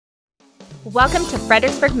Welcome to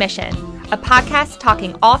Fredericksburg Mission, a podcast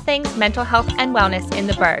talking all things mental health and wellness in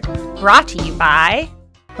the Burgh. Brought to you by...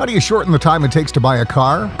 How do you shorten the time it takes to buy a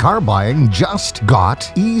car? Car buying just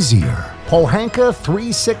got easier.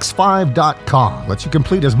 Pohanka365.com lets you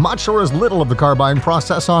complete as much or as little of the car buying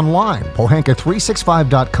process online.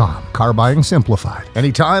 Pohanka365.com. Car buying simplified.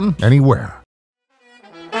 Anytime, anywhere.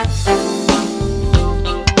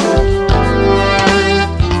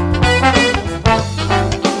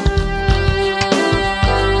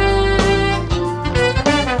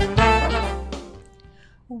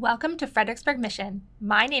 Welcome to Fredericksburg Mission.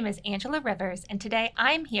 My name is Angela Rivers, and today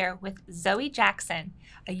I'm here with Zoey Jackson,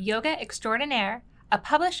 a yoga extraordinaire, a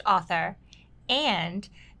published author, and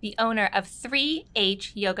the owner of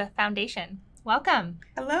 3H Yoga Foundation. Welcome.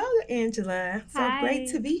 Hello, Angela. So Hi. great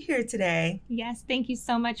to be here today. Yes, thank you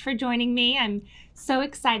so much for joining me. I'm so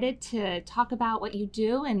excited to talk about what you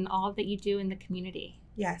do and all that you do in the community.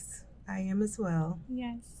 Yes, I am as well.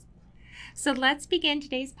 Yes. So let's begin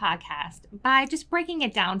today's podcast by just breaking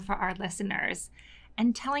it down for our listeners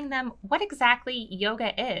and telling them what exactly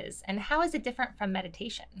yoga is and how is it different from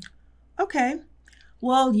meditation? Okay.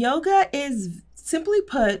 Well, yoga is, simply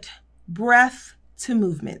put, breath to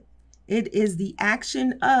movement. It is the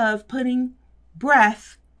action of putting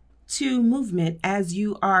breath to movement as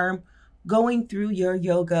you are going through your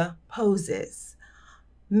yoga poses.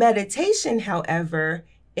 Meditation, however,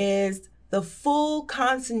 is the full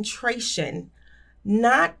concentration,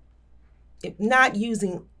 not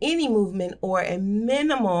using any movement or a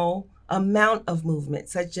minimal amount of movement,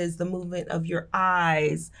 such as the movement of your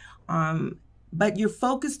eyes, but you're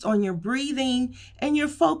focused on your breathing and you're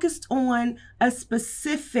focused on a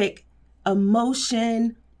specific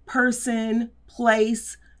emotion, person,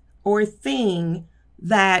 place, or thing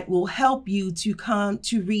that will help you to come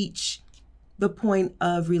to reach the point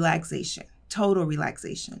of relaxation, total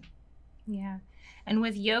relaxation. Yeah. And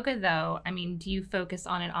with yoga, though, do you focus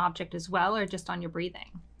on an object as well or just on your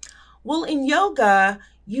breathing? Well, in yoga,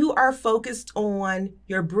 you are focused on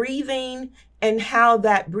your breathing and how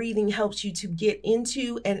that breathing helps you to get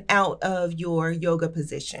into and out of your yoga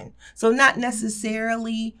position. So not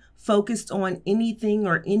necessarily focused on anything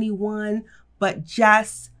or anyone, but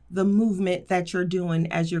just the movement that you're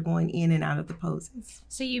doing as you're going in and out of the poses.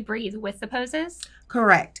 So you breathe with the poses?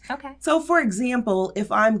 Correct. Okay. So for example,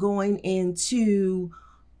 if I'm going into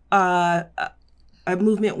a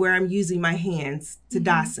movement where I'm using my hands,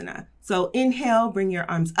 Tadasana. So inhale, bring your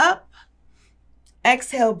arms up.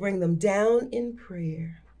 Exhale, bring them down in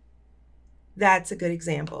prayer. That's a good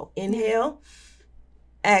example. Inhale,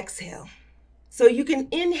 exhale. So you can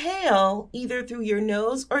inhale either through your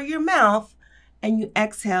nose or your mouth, and you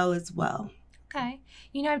exhale as well. Okay.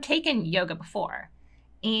 I've taken yoga before,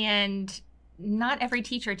 and not every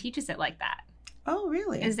teacher teaches it like that. Oh,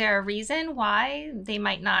 really? Is there a reason why they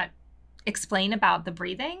might not explain about the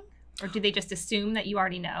breathing? Or do they just assume that you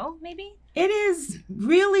already know, maybe? It is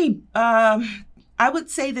really, I would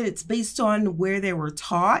say that it's based on where they were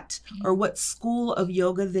taught or what school of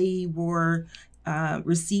yoga they were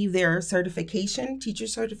received their certification, teacher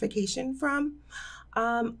certification from.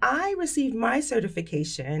 I received my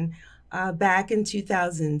certification back in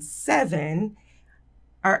 2007,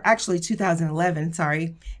 or actually 2011,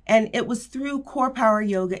 sorry. And it was through Core Power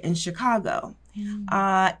Yoga in Chicago.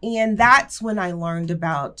 And that's when I learned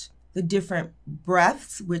about the different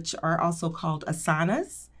breaths, which are also called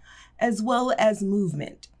asanas, as well as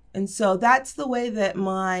movement. And so that's the way that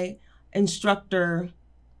my instructor,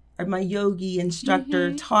 or my yogi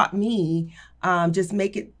instructor taught me. Just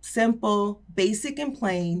make it simple, basic and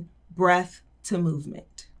plain, breath to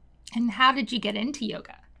movement. And how did you get into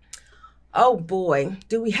yoga? Oh boy,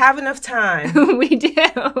 do we have enough time? We do.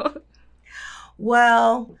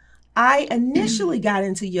 Well, I initially got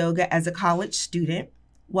into yoga as a college student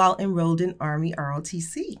while enrolled in Army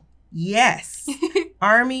ROTC. Yes,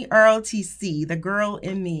 Army ROTC, the girl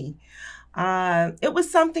in me. It was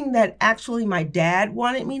something that actually my dad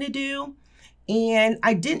wanted me to do. And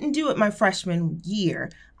I didn't do it my freshman year.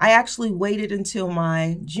 I actually waited until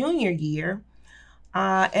my junior year,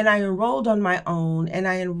 and I enrolled on my own. And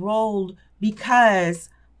I enrolled because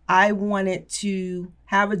I wanted to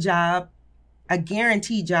have a job, a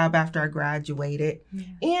guaranteed job after I graduated.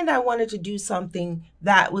 And I wanted to do something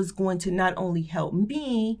that was going to not only help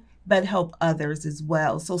me, but help others as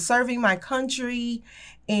well. So serving my country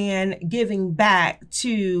and giving back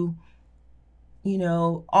to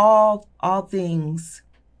all things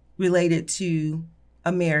related to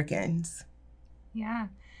Americans. Yeah.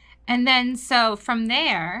 And then, so from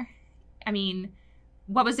there,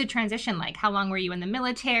 what was the transition like? How long were you in the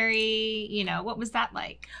military? What was that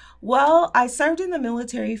like? Well, I served in the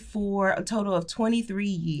military for a total of 23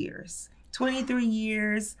 years. 23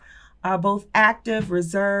 years, both active,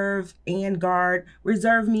 reserve, and guard.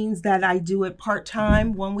 Reserve means that I do it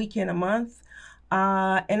part-time, 1 weekend a month.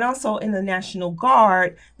 And also in the National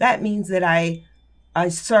Guard, that means that I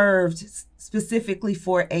served specifically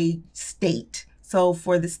for a state. So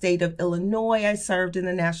for the state of Illinois, I served in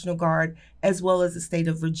the National Guard, as well as the state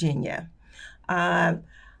of Virginia.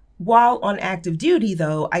 While on active duty,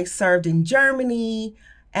 though, I served in Germany,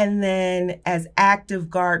 and then as active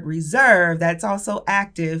guard reserve, that's also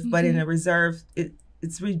active, but in a reserve,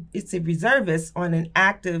 it's a reservist on an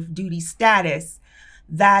active duty status.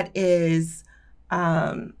 That is,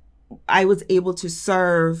 I was able to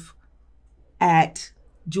serve at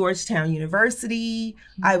Georgetown University.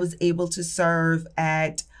 I was able to serve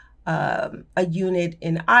at a unit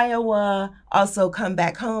in Iowa, also come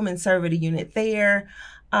back home and serve at a unit there.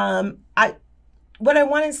 What I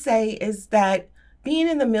want to say is that being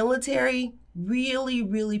in the military really,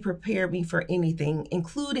 really prepared me for anything,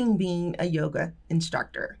 including being a yoga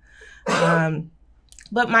instructor.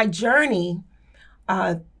 But my journey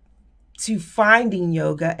to finding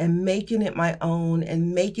yoga and making it my own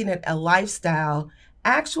and making it a lifestyle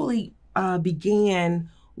actually began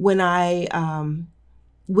when I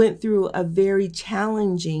went through a very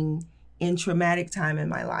challenging and traumatic time in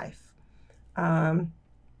my life.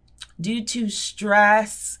 Due to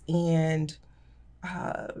stress and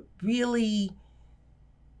really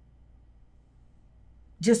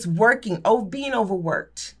just being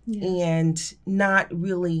overworked and not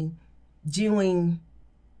really doing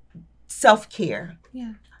self-care.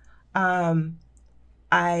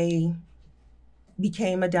 I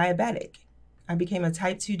became a diabetic. I became a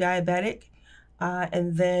type 2 diabetic.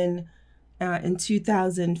 And then in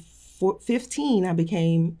 2015, I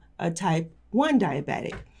became a type 1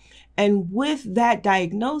 diabetic. And with that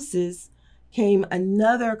diagnosis came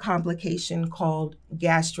another complication called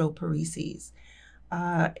gastroparesis.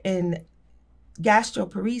 And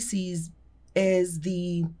gastroparesis is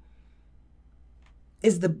the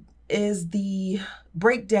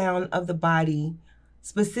breakdown of the body,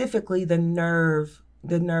 specifically the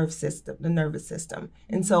nervous system.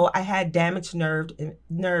 And so I had damaged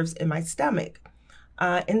nerves in my stomach.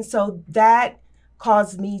 And so that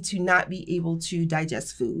caused me to not be able to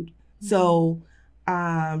digest food. So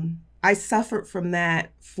I suffered from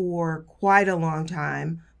that for quite a long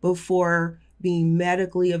time before being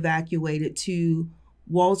medically evacuated to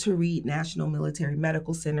Walter Reed National Military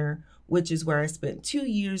Medical Center, which is where I spent 2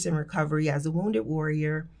 years in recovery as a wounded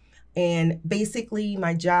warrior. And basically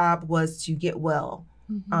my job was to get well.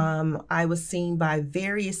 I was seen by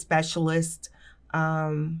various specialists,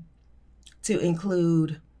 to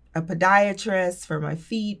include a podiatrist for my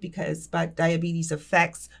feet, because diabetes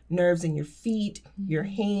affects nerves in your feet, your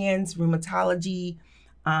hands, rheumatology,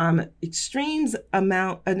 an extreme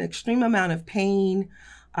amount of pain.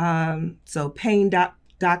 So pain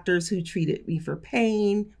doctors who treated me for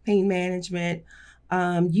pain management,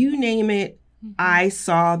 you name it, I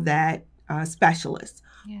saw that specialist.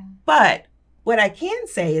 But what I can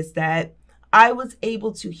say is that I was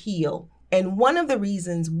able to heal. And one of the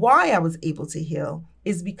reasons why I was able to heal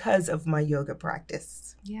is because of my yoga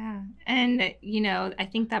practice. Yeah. And, I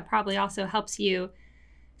think that probably also helps you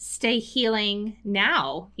stay healing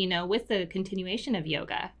now, with the continuation of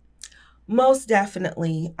yoga. Most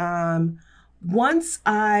definitely. Once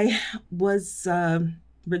I was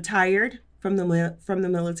retired from the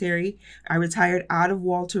military, I retired out of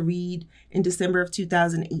Walter Reed in December of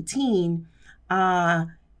 2018.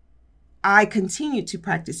 I continued to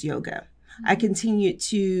practice yoga. I continued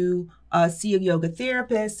to see a yoga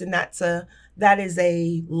therapist, and that is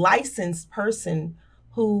a licensed person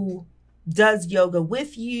who does yoga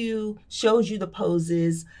with you, shows you the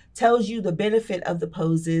poses, tells you the benefit of the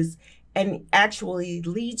poses, and actually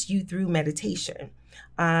leads you through meditation.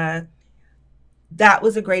 That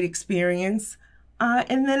was a great experience.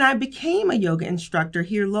 And then I became a yoga instructor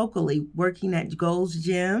here locally, working at Gold's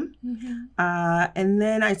Gym. And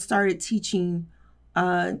then I started teaching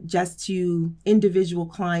just to individual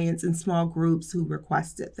clients and small groups who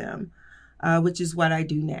requested them, which is what I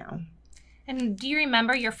do now. And do you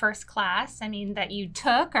remember your first class, that you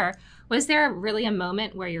took, or was there really a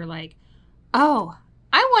moment where you're like, oh,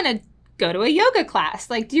 I want to go to a yoga class?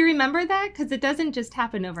 Do you remember that? Because it doesn't just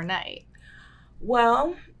happen overnight.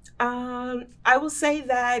 Well, I will say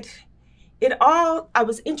that I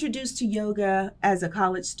was introduced to yoga as a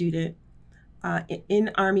college student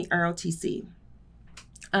in Army ROTC.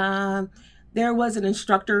 There was an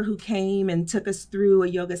instructor who came and took us through a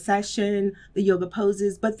yoga session, the yoga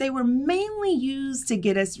poses, but they were mainly used to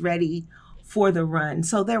get us ready for the run.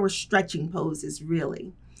 So there were stretching poses,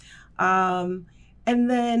 really. And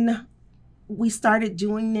then we started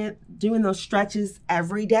doing those stretches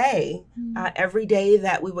every day. Every day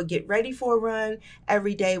that we would get ready for a run,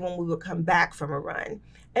 every day when we would come back from a run.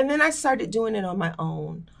 And then I started doing it on my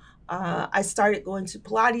own. I started going to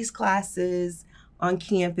Pilates classes on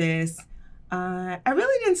campus. I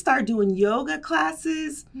really didn't start doing yoga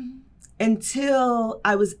classes until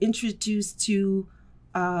I was introduced to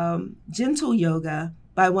gentle yoga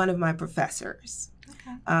by one of my professors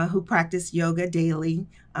who practiced yoga daily.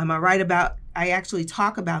 I actually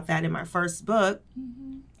talk about that in my first book.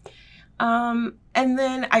 And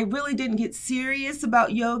then I really didn't get serious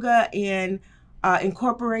about yoga and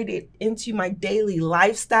incorporate it into my daily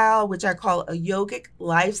lifestyle, which I call a yogic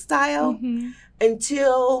lifestyle,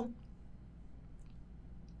 until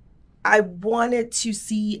I wanted to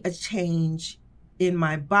see a change in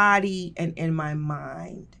my body and in my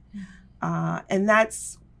mind. And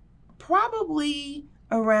that's probably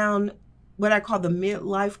around what I call the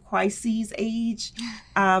midlife crises age.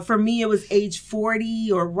 For me, it was age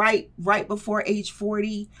 40 or right before age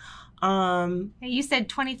 40. You said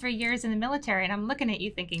 23 years in the military, and I'm looking at you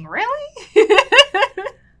thinking, really?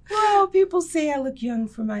 Well, people say I look young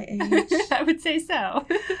for my age. I would say so.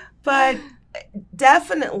 But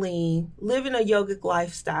definitely living a yogic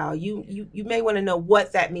lifestyle. You may want to know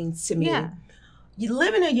what that means to me. Yeah. You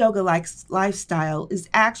living a yoga lifestyle is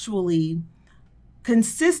actually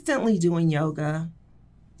consistently doing yoga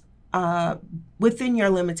within your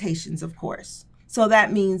limitations, of course. So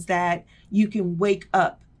that means that you can wake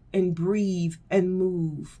up and breathe and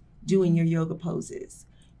move doing your yoga poses.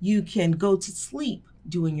 You can go to sleep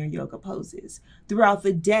doing your yoga poses. Throughout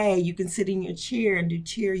the day, you can sit in your chair and do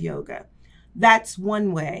chair yoga. That's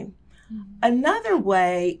one way. Another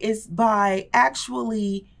way is by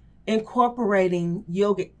actually incorporating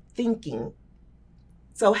yogic thinking.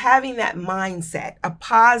 So having that mindset, a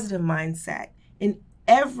positive mindset in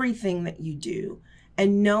everything that you do,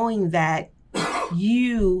 and knowing that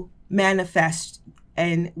you manifest,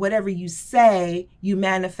 and whatever you say, you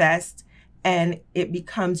manifest, and it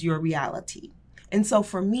becomes your reality. And so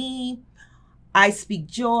for me, I speak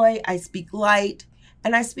joy, I speak light,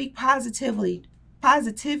 and I speak positivity,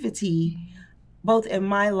 both in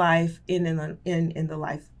my life and in the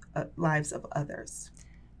lives of others.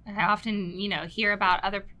 I often, hear about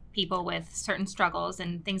other people with certain struggles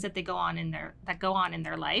and things that go on in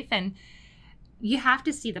their life, and you have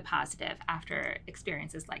to see the positive after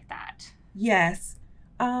experiences like that. Yes.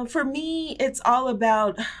 For me, it's all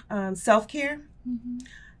about self-care,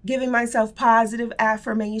 giving myself positive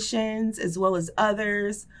affirmations as well as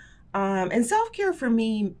others. And self-care for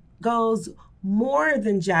me goes more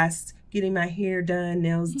than just getting my hair done,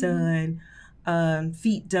 nails done,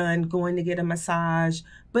 feet done, going to get a massage,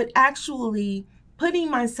 but actually putting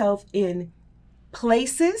myself in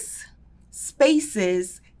places,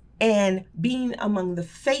 spaces, and being among the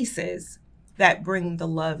faces that bring the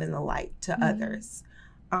love and the light to others.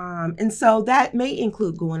 And so that may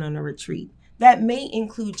include going on a retreat. That may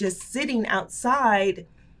include just sitting outside,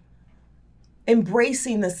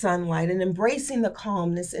 embracing the sunlight and embracing the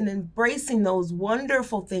calmness and embracing those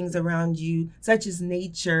wonderful things around you, such as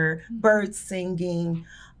nature, birds singing,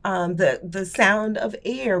 the sound of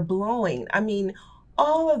air blowing. I mean,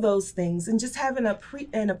 all of those things, and just having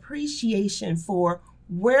an appreciation for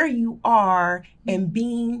where you are and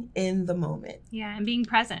being in the moment. Yeah, and being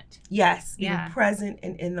present. Yes, being present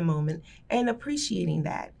and in the moment, and appreciating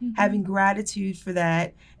that, having gratitude for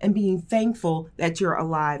that, and being thankful that you're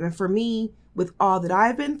alive. And for me, with all that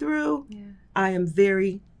I've been through, I am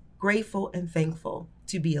very grateful and thankful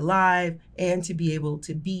to be alive and to be able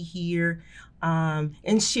to be here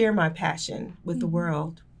and share my passion with the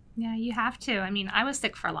world. Yeah, you have to. I mean, I was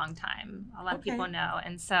sick for a long time. A lot of people know.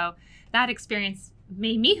 And so that experience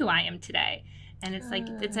made me who I am today. And it's like,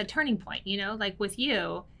 it's a turning point, like with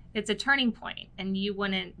you, it's a turning point. And you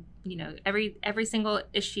wouldn't, every single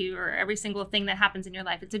issue or every single thing that happens in your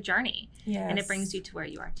life, it's a journey. Yes. And it brings you to where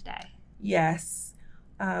you are today. Yes.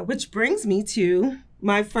 Which brings me to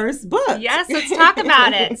my first book. Yes, let's talk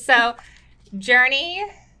about it. So, Journey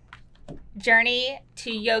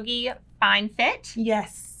to Yogi Fine Fit.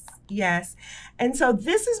 Yes. And so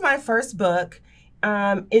this is my first book.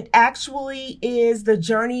 It actually is the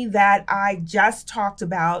journey that I just talked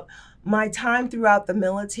about, my time throughout the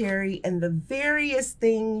military and the various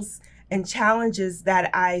things and challenges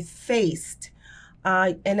that I faced,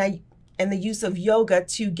 and the use of yoga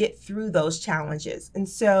to get through those challenges. And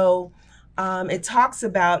so It talks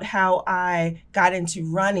about how I got into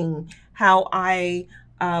running, how I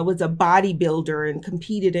was a bodybuilder and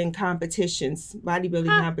competed in competitions, bodybuilding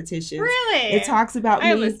competitions. Really? It talks about me.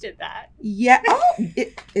 I almost did that. Yeah. Oh,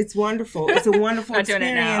 it's wonderful. It's a wonderful Not doing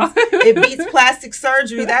it experience. now. It beats plastic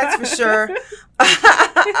surgery, that's for sure.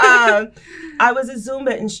 I was a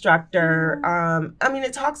Zumba instructor. I mean,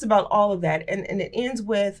 it talks about all of that, and it ends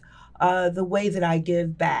with the way that I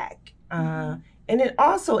give back. And it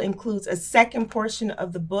also includes a second portion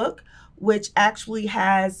of the book, which actually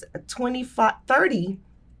has 30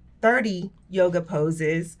 yoga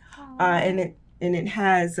poses, and it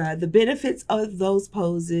has the benefits of those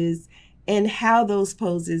poses and how those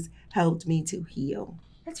poses helped me to heal.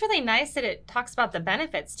 It's really nice that it talks about the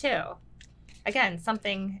benefits too. Again,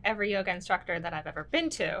 something every yoga instructor that I've ever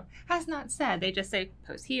been to has not said. They just say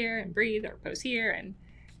pose here and breathe, or pose here, and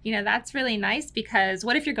that's really nice, because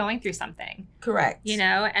what if you're going through something? Correct.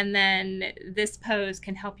 And then this pose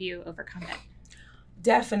can help you overcome it.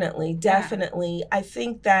 Definitely. I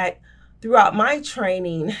think that throughout my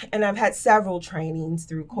training, and I've had several trainings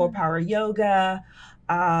through Core Power Yoga,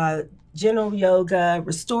 general yoga,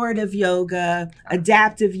 restorative yoga,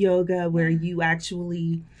 adaptive yoga, where you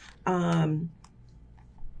actually do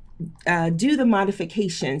the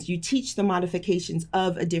modifications. You teach the modifications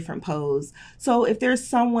of a different pose. So if there's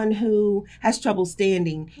someone who has trouble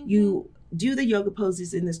standing, you do the yoga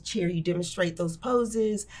poses in this chair. You demonstrate those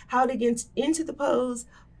poses, how to get into the pose,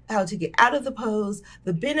 how to get out of the pose,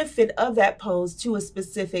 the benefit of that pose to a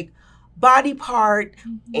specific body part,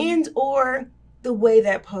 and or the way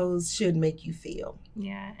that pose should make you feel.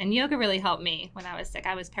 Yeah, and yoga really helped me when I was sick.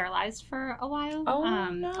 I was paralyzed for a while. Oh,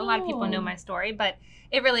 A lot of people know my story, but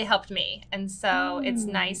it really helped me. And so it's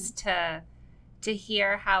nice to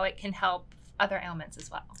hear how it can help other ailments as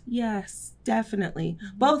well. Yes, definitely.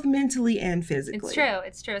 Both mentally and physically.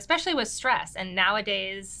 It's true, especially with stress. And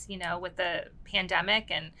nowadays, with the pandemic,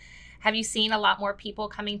 and have you seen a lot more people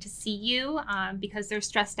coming to see you because they're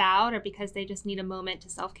stressed out, or because they just need a moment to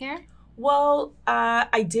self-care? Well,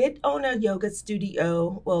 I did own a yoga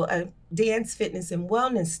studio, a dance, fitness, and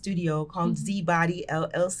wellness studio called Z Body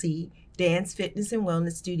LLC, Dance, Fitness, and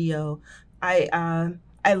Wellness Studio. I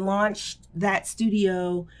launched that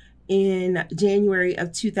studio in January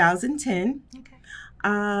of 2010. Okay.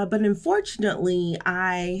 But unfortunately,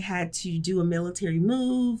 I had to do a military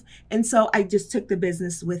move. And so I just took the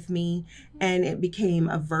business with me, and it became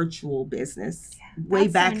a virtual business way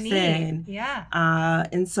back then. Yeah.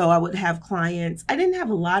 And so I would have clients. I didn't have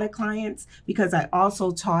a lot of clients because I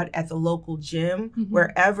also taught at the local gym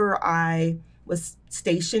wherever I was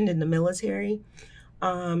stationed in the military.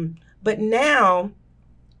 But now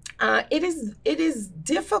it is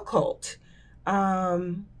difficult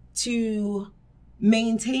to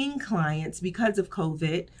maintain clients because of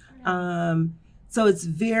COVID. So it's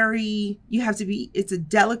it's a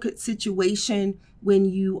delicate situation when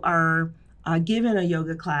you are given a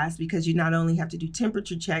yoga class, because you not only have to do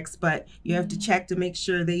temperature checks, but you have to check to make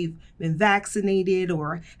sure they've been vaccinated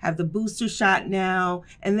or have the booster shot now.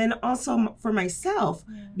 And then also for myself,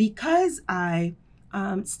 because I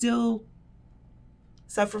still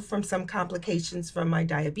suffer from some complications from my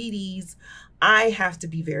diabetes, I have to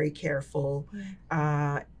be very careful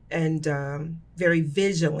and very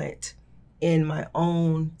vigilant in my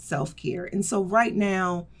own self-care. And so right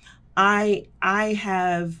now, I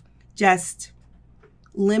have just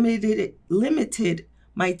limited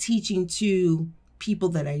my teaching to people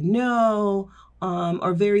that I know,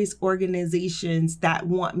 or various organizations that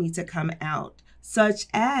want me to come out, such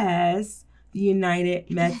as the United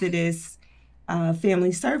Methodist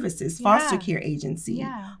Family Services Foster Care Agency,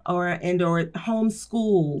 or home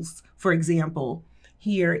schools, for example,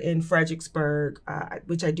 here in Fredericksburg,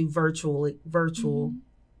 which I do virtual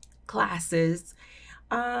classes.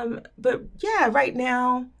 But yeah, right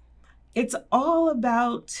now it's all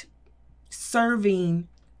about serving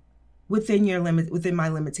within my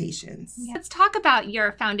limitations. Let's talk about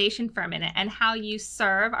your foundation for a minute and how you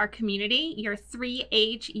serve our community. Your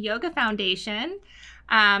 3H Yoga Foundation.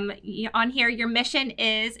 On here, your mission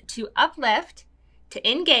is to uplift,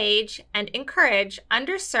 to engage, and encourage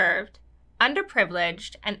underserved,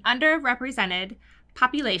 underprivileged, and underrepresented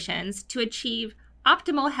populations to achieve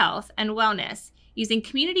optimal health and wellness using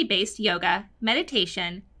community-based yoga,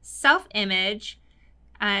 meditation, self-image,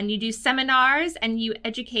 and you do seminars and you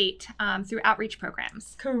educate through outreach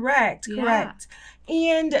programs. Correct.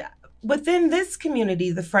 And within this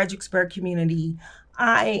community, the Fredericksburg community,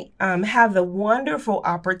 I have the wonderful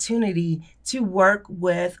opportunity to work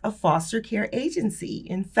with a foster care agency.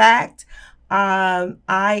 In fact, we are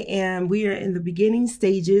in the beginning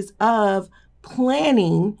stages of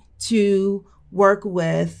planning to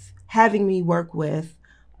having me work with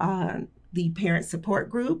the parent support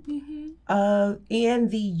group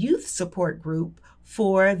and the youth support group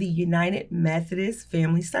for the United Methodist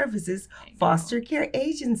Family Services Foster Care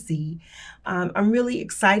Agency. I'm really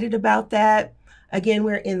excited about that. Again,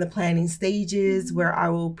 we're in the planning stages where I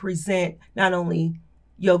will present not only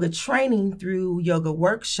yoga training through yoga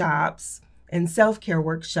workshops and self-care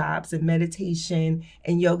workshops and meditation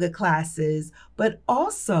and yoga classes, but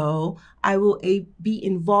also I will be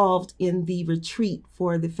involved in the retreat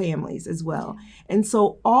for the families as well. And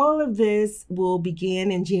so all of this will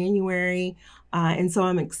begin in January. And so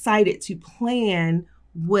I'm excited to plan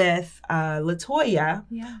with Latoya,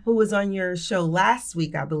 who was on your show last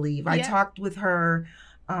week, I believe. I talked with her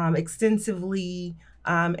extensively.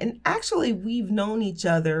 And actually, we've known each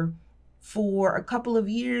other for a couple of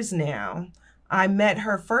years now. I met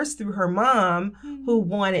her first through her mom, who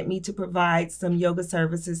wanted me to provide some yoga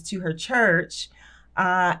services to her church.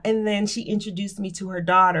 And then she introduced me to her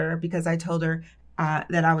daughter because I told her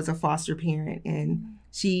that I was a foster parent. And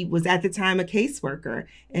she was at the time a caseworker.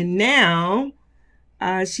 And now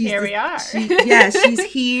here we are. She's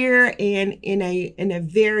here and in a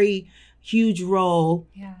very huge role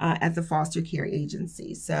at the foster care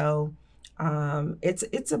agency. So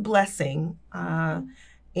it's a blessing.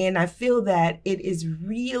 And I feel that it is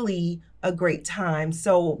really a great time.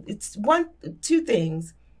 So it's two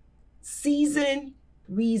things: season,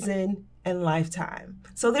 reason, and lifetime.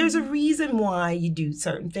 So there's a reason why you do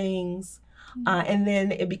certain things. And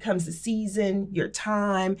then it becomes the season, your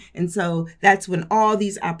time. And so that's when all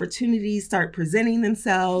these opportunities start presenting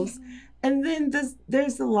themselves. And then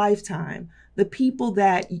there's the lifetime, the people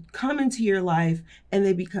that come into your life and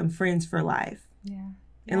they become friends for life.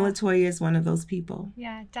 And Latoya is one of those people.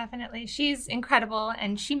 Yeah, definitely. She's incredible,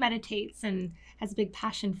 and she meditates and has a big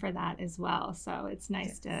passion for that as well. So it's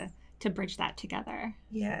nice to bridge that together.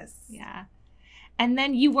 Yes. Yeah. And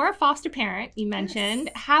then you were a foster parent, you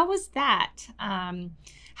mentioned. Yes. How was that?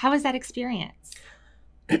 How was that experience?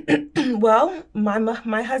 Well,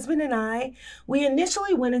 my husband and I, we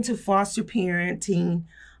initially went into foster parenting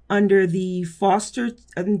under the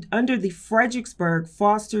Fredericksburg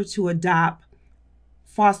Foster to Adopt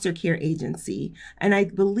Foster Care Agency. And I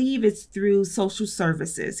believe it's through social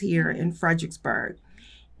services here in Fredericksburg.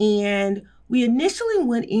 And we initially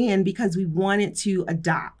went in because we wanted to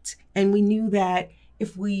adopt. And we knew that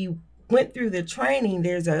if we went through the training,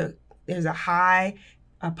 there's a high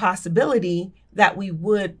possibility that we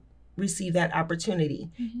would receive that opportunity.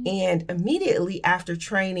 And immediately after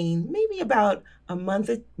training, maybe about a month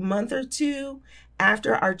or two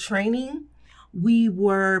after our training, we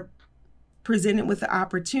were presented with the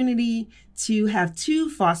opportunity to have 2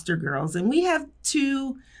 foster girls. And we have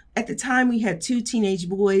 2, at the time we had 2 teenage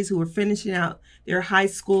boys who were finishing out their high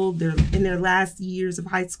school, they're in their last years of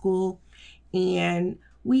high school. And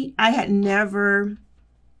I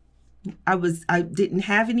didn't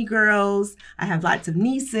have any girls. I have lots of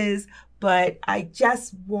nieces, but I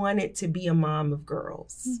just wanted to be a mom of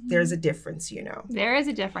girls. There's a difference, you know. There is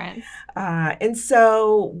a difference. And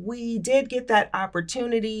so we did get that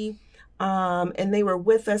opportunity, and they were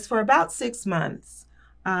with us for about 6 months.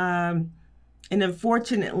 And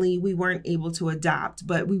unfortunately, we weren't able to adopt,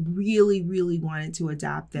 but we really, really wanted to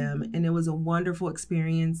adopt them. And it was a wonderful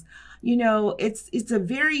experience. You know, it's a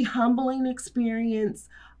very humbling experience.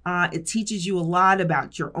 It teaches you a lot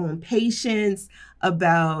about your own patience,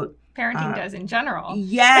 about parenting does in general.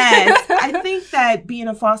 Yes. I think that being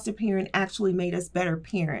a foster parent actually made us better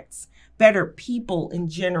parents, better people in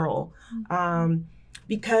general,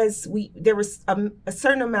 because there was a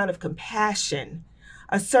certain amount of compassion,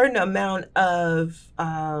 a certain amount of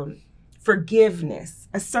forgiveness,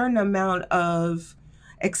 a certain amount of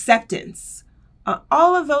acceptance.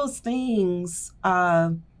 All of those things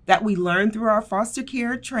that we learned through our foster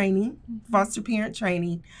care training, foster parent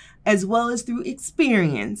training, as well as through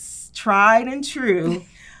experience, tried and true,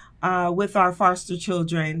 with our foster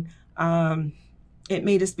children. It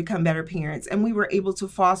made us become better parents. And we were able to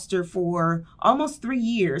foster for almost 3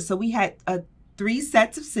 years. So we had 3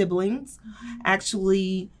 sets of siblings.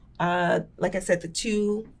 Actually, like I said, the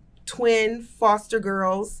 2 twin foster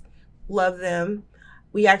girls, love them.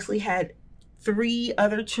 We actually had 3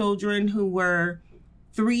 other children who were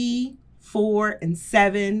 3, 4, and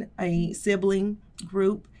 7, a sibling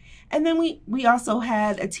group. And then we also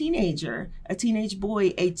had a teenage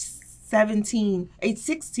boy, age 16,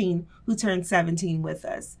 who turned 17 with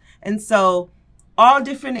us. And so all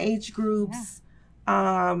different age groups,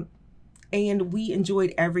 and we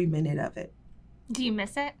enjoyed every minute of it. Do you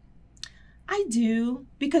miss it? I do,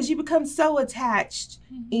 because you become so attached.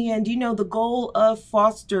 And, the goal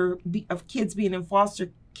of kids being in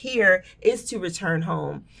foster care is to return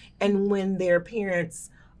home. And when their parents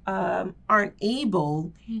aren't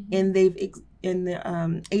able, and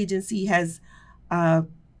the agency has,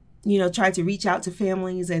 tried to reach out to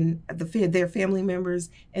families and their family members,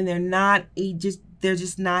 and they're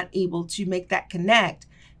just not able to make that connect,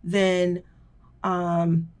 then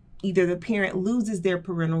either the parent loses their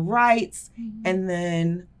parental rights, and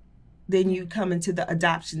then you come into the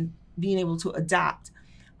adoption, being able to adopt.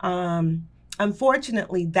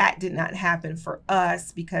 Unfortunately, that did not happen for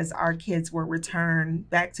us, because our kids were returned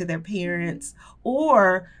back to their parents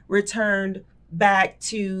or returned back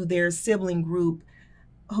to their sibling group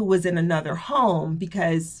who was in another home,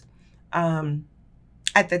 because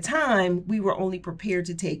at the time we were only prepared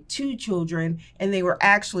to take 2 children, and they were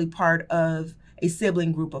actually part of a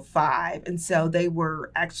sibling group of 5. And so they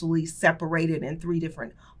were actually separated in 3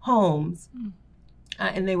 different homes,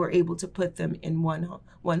 and they were able to put them in one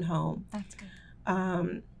home. That's good.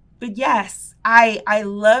 But yes, I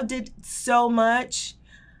loved it so much,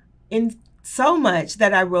 so much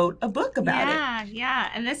that I wrote a book about it. Yeah.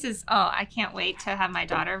 And this is, I can't wait to have my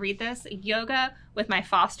daughter read this. Yoga with my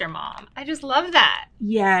foster mom. I just love that.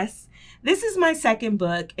 Yes. This is my second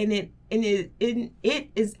book, and it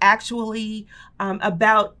is actually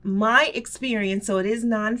about my experience. So it is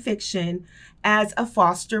nonfiction as a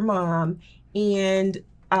foster mom. And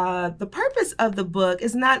the purpose of the book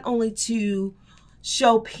is not only to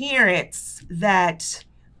show parents that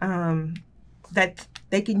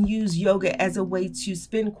they can use yoga as a way to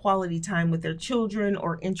spend quality time with their children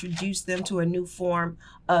or introduce them to a new form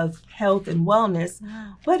of health and wellness,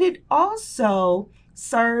 but it also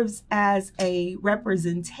serves as a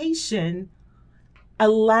representation,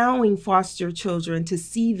 allowing foster children to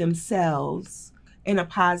see themselves in a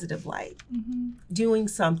positive light, doing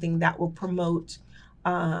something that will promote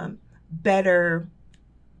better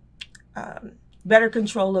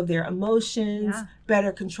control of their emotions,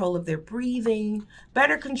 better control of their breathing,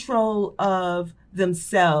 better control of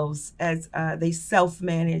themselves as they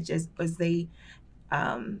self-manage, as they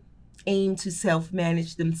aim to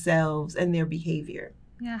self-manage themselves and their behavior.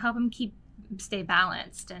 Yeah, help them stay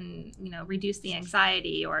balanced, and reduce the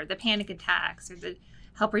anxiety or the panic attacks, or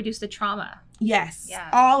help reduce the trauma. Yes,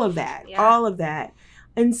 all of that, all of that.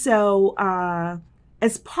 And so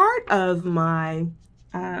as part of my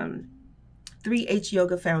 3H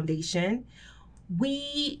Yoga Foundation,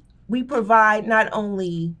 we provide not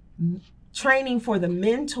only training for the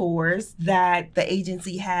mentors that the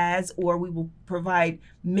agency has, or we will provide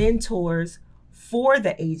mentors for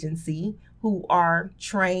the agency who are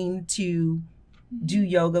trained to do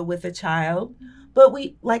yoga with a child. But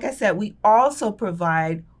like I said, we also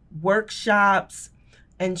provide workshops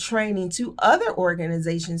and training to other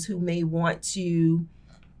organizations who may want to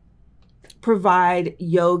provide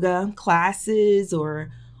yoga classes, or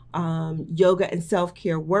yoga and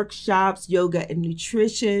self-care workshops, yoga and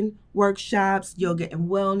nutrition workshops, yoga and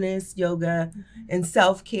wellness, yoga and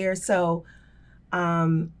self-care. So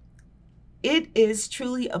it is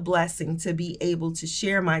truly a blessing to be able to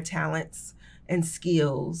share my talents and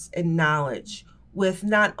skills and knowledge with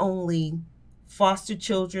not only foster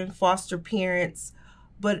children, foster parents,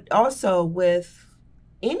 but also with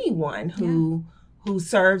anyone who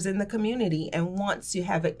serves in the community and wants to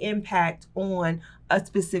have an impact on a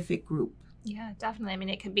specific group. Yeah, definitely. I mean,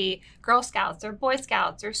 it could be Girl Scouts or Boy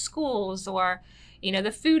Scouts or schools, or,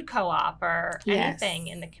 the food co-op, or anything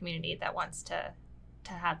in the community that wants to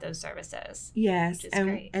have those services. Yes,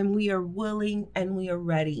 and we are willing and we are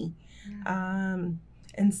ready. And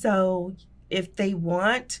so if they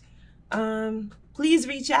want, please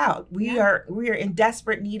reach out. We are in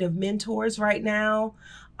desperate need of mentors right now.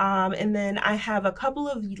 And then I have a couple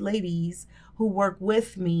of ladies who work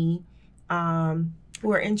with me,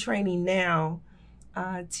 who are in training now,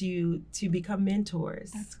 to become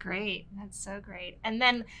mentors. That's great. That's so great. And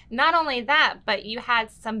then not only that, but you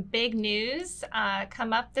had some big news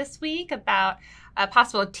come up this week about a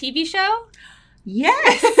possible TV show.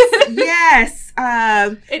 Yes, yes.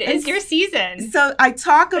 It is your season. So I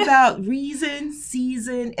talk about reason,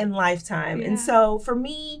 season, and lifetime. And so for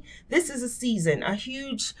me, this is a season,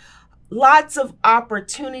 lots of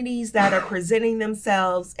opportunities that are presenting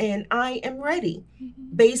themselves, and I am ready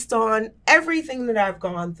based on everything that I've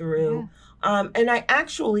gone through. And I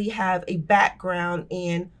actually have a background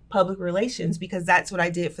in public relations, because that's what I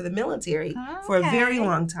did for the military for a very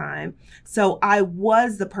long time. So I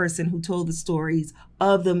was the person who told the stories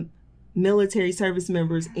of the military service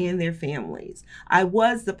members and their families. I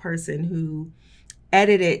was the person who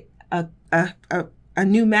edited a a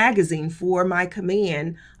new magazine for my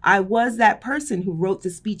command. I was that person who wrote the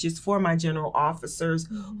speeches for my general officers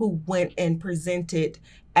who went and presented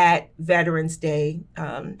at Veterans Day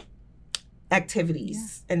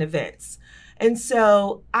activities and events. And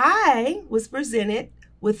so I was presented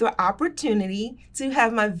with the opportunity to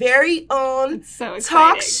have my very own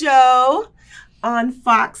talk show on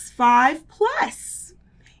Fox 5 Plus.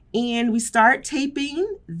 And we start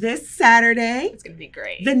taping this Saturday. It's going to be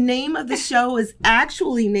great. The name of the show is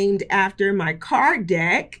actually named after my card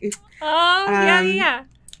deck. Oh, yeah.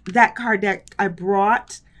 That card deck I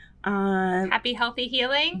brought. Happy Healthy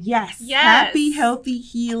Healing? Yes. Happy Healthy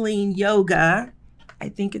Healing Yoga. I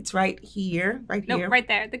think it's right here. Nope, right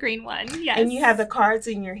there, the green one. Yes. And you have the cards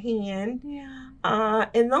in your hand. Yeah.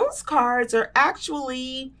 And those cards are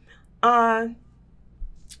actually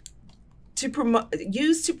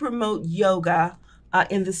used to promote yoga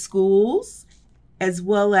in the schools, as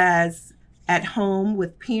well as at home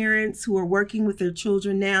with parents who are working with their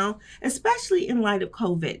children now, especially in light of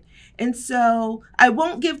COVID. And so I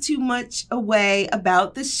won't give too much away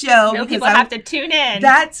about the show. No, people have to tune in.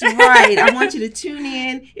 That's right. I want you to tune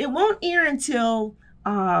in. It won't air until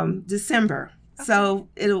December. Okay. So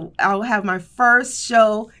I'll have my first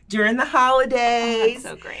show during the holidays. Oh, that's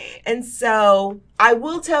so great. And so I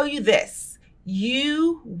will tell you this.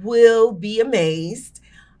 You will be amazed.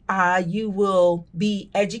 You will be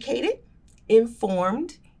educated,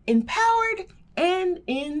 informed, empowered, and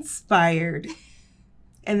inspired.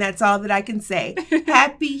 And that's all that I can say.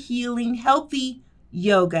 Happy, Healing, Healthy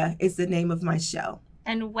Yoga is the name of my show.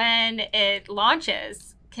 And when it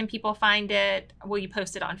launches, can people find it? Will you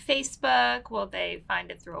post it on Facebook? Will they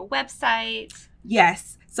find it through a website?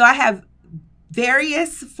 Yes. So I have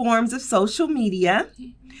various forms of social media,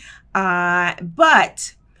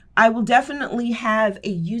 but I will definitely have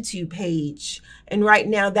a YouTube page. And right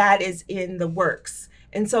now that is in the works.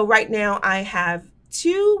 And so right now I have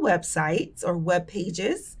 2 websites or web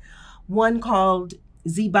pages, one called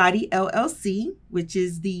Z-Body LLC, which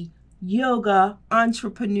is the Yoga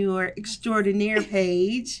Entrepreneur Extraordinaire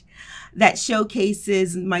page that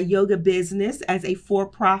showcases my yoga business as a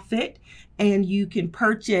for-profit, and you can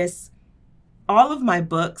purchase all of my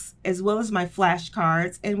books as well as my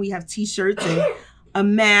flashcards, and we have t-shirts and a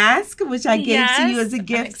mask, which I gave to you as a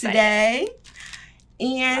gift today.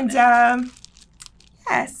 And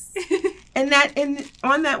yes. And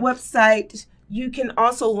on that website, you can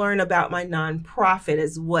also learn about my nonprofit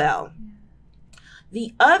as well.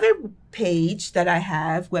 The other page that I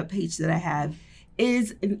have, webpage that I have,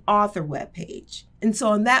 is an author webpage. And so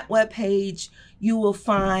on that webpage, you will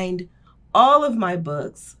find all of my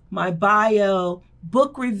books, my bio,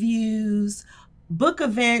 book reviews, book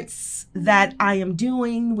events that I am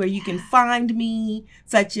doing where you can find me,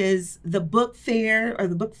 such as the book fair or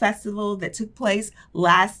the book festival that took place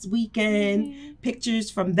last weekend.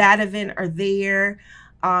 Pictures from that event are there.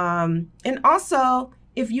 And also,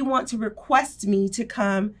 if you want to request me to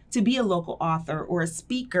come to be a local author or a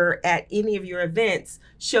speaker at any of your events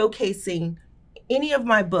showcasing any of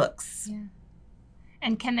my books. Yeah.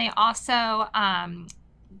 And can they also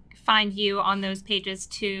find you on those pages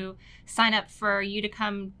to sign up for you to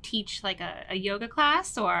come teach like a yoga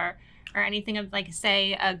class or anything of, like,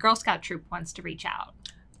 say, a Girl Scout troop wants to reach out?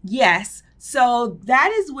 Yes. So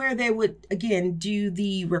that is where they would, again, do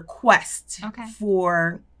the request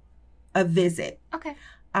for a visit. Okay.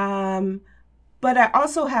 But I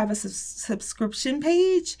also have a subscription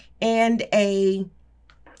page and a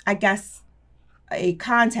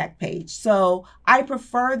contact page. So I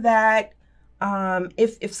prefer that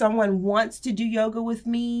if someone wants to do yoga with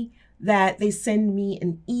me, that they send me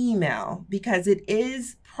an email, because it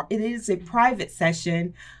is a private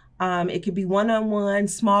session. It could be one-on-one,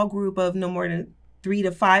 small group of no more than 3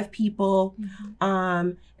 to 5 people.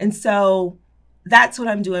 And so that's what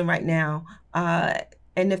I'm doing right now.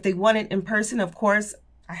 And if they want it in person, of course,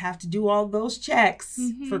 I have to do all those checks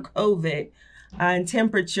for COVID and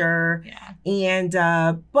temperature. And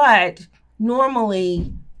but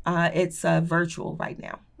normally it's virtual right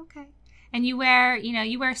now. Okay. And you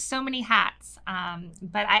wear so many hats.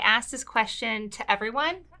 But I asked this question to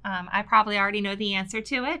everyone. I probably already know the answer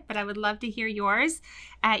to it, but I would love to hear yours.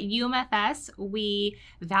 At UMFS, we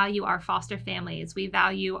value our foster families. We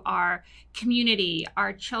value our community,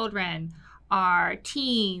 our children, our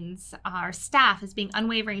teens, our staff as being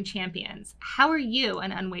unwavering champions. How are you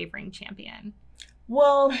an unwavering champion?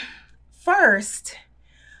 Well, first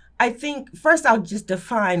I'll just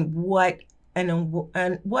define what an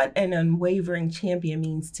unwavering champion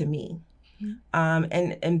means to me.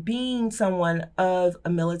 And being someone of a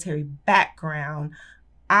military background,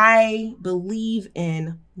 I believe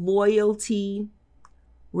in loyalty,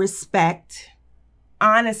 respect,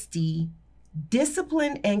 honesty,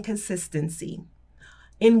 discipline, and consistency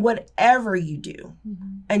in whatever you do,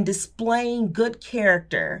 and displaying good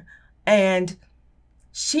character and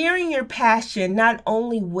sharing your passion not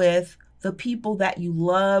only with the people that you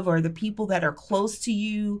love or the people that are close to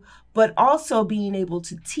you, but also being able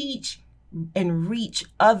to teach and reach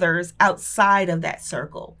others outside of that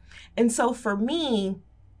circle. And so for me,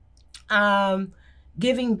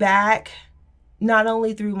 giving back not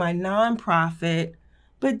only through my nonprofit,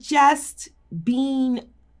 but just being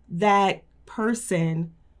that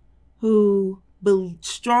person who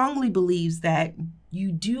strongly believes that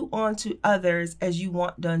you do unto others as you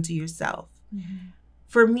want done to yourself.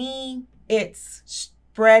 For me, it's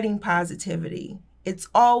spreading positivity. It's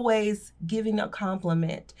always giving a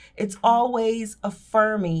compliment. It's always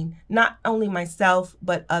affirming not only myself,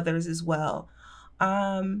 but others as well.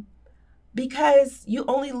 Because you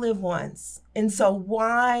only live once. And so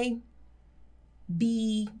why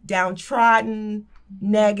be downtrodden,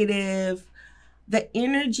 negative? The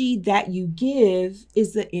energy that you give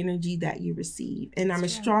is the energy that you receive. And I'm a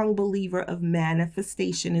strong believer of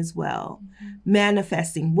manifestation as well.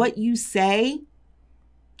 Manifesting what you say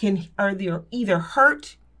can either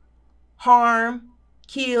hurt, harm,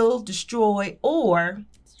 kill, destroy, or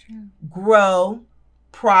grow,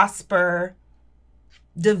 prosper,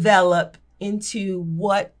 develop into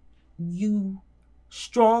what you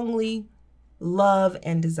strongly love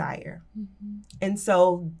and desire. And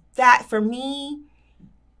so that for me,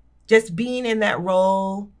 just being in that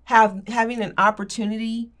role, having an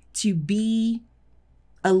opportunity to be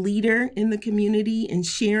a leader in the community and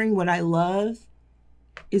sharing what I love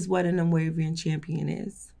is what an unwavering champion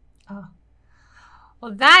is. Oh,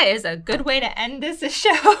 well, that is a good way to end this show.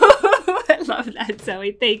 I love that,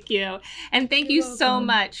 Zoey. Thank you. And thank you so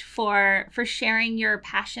much for sharing your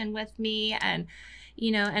passion with me and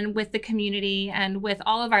and with the community and with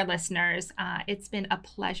all of our listeners. It's been a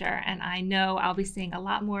pleasure, and I know I'll be seeing a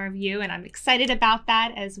lot more of you, and I'm excited about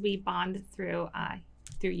that as we bond through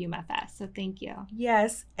UMFS. So thank you.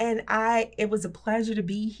 Yes, and it was a pleasure to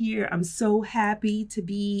be here. I'm so happy to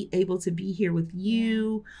be able to be here with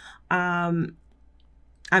you. I'm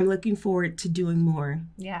looking forward to doing more.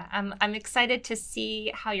 Yeah, I'm excited to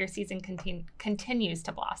see how your season continues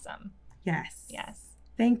to blossom. Yes. Yes.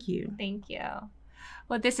 Thank you. Thank you.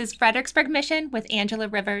 Well, this is Fredericksburg Mission with Angela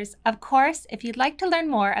Rivers. Of course, if you'd like to learn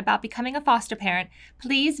more about becoming a foster parent,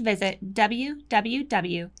 please visit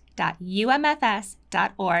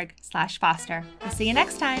www.umfs.org/foster. We'll see you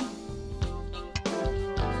next time.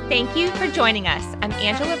 Thank you for joining us. I'm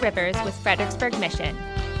Angela Rivers with Fredericksburg Mission.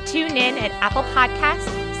 Tune in at Apple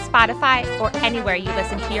Podcasts, Spotify, or anywhere you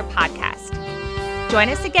listen to your podcast. Join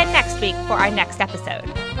us again next week for our next episode.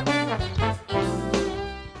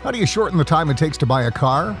 How do you shorten the time it takes to buy a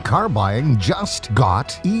car? Car buying just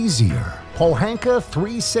got easier.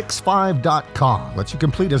 Pohanka365.com lets you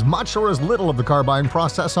complete as much or as little of the car buying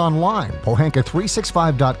process online.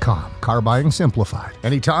 Pohanka365.com. Car buying simplified.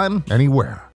 Anytime, anywhere.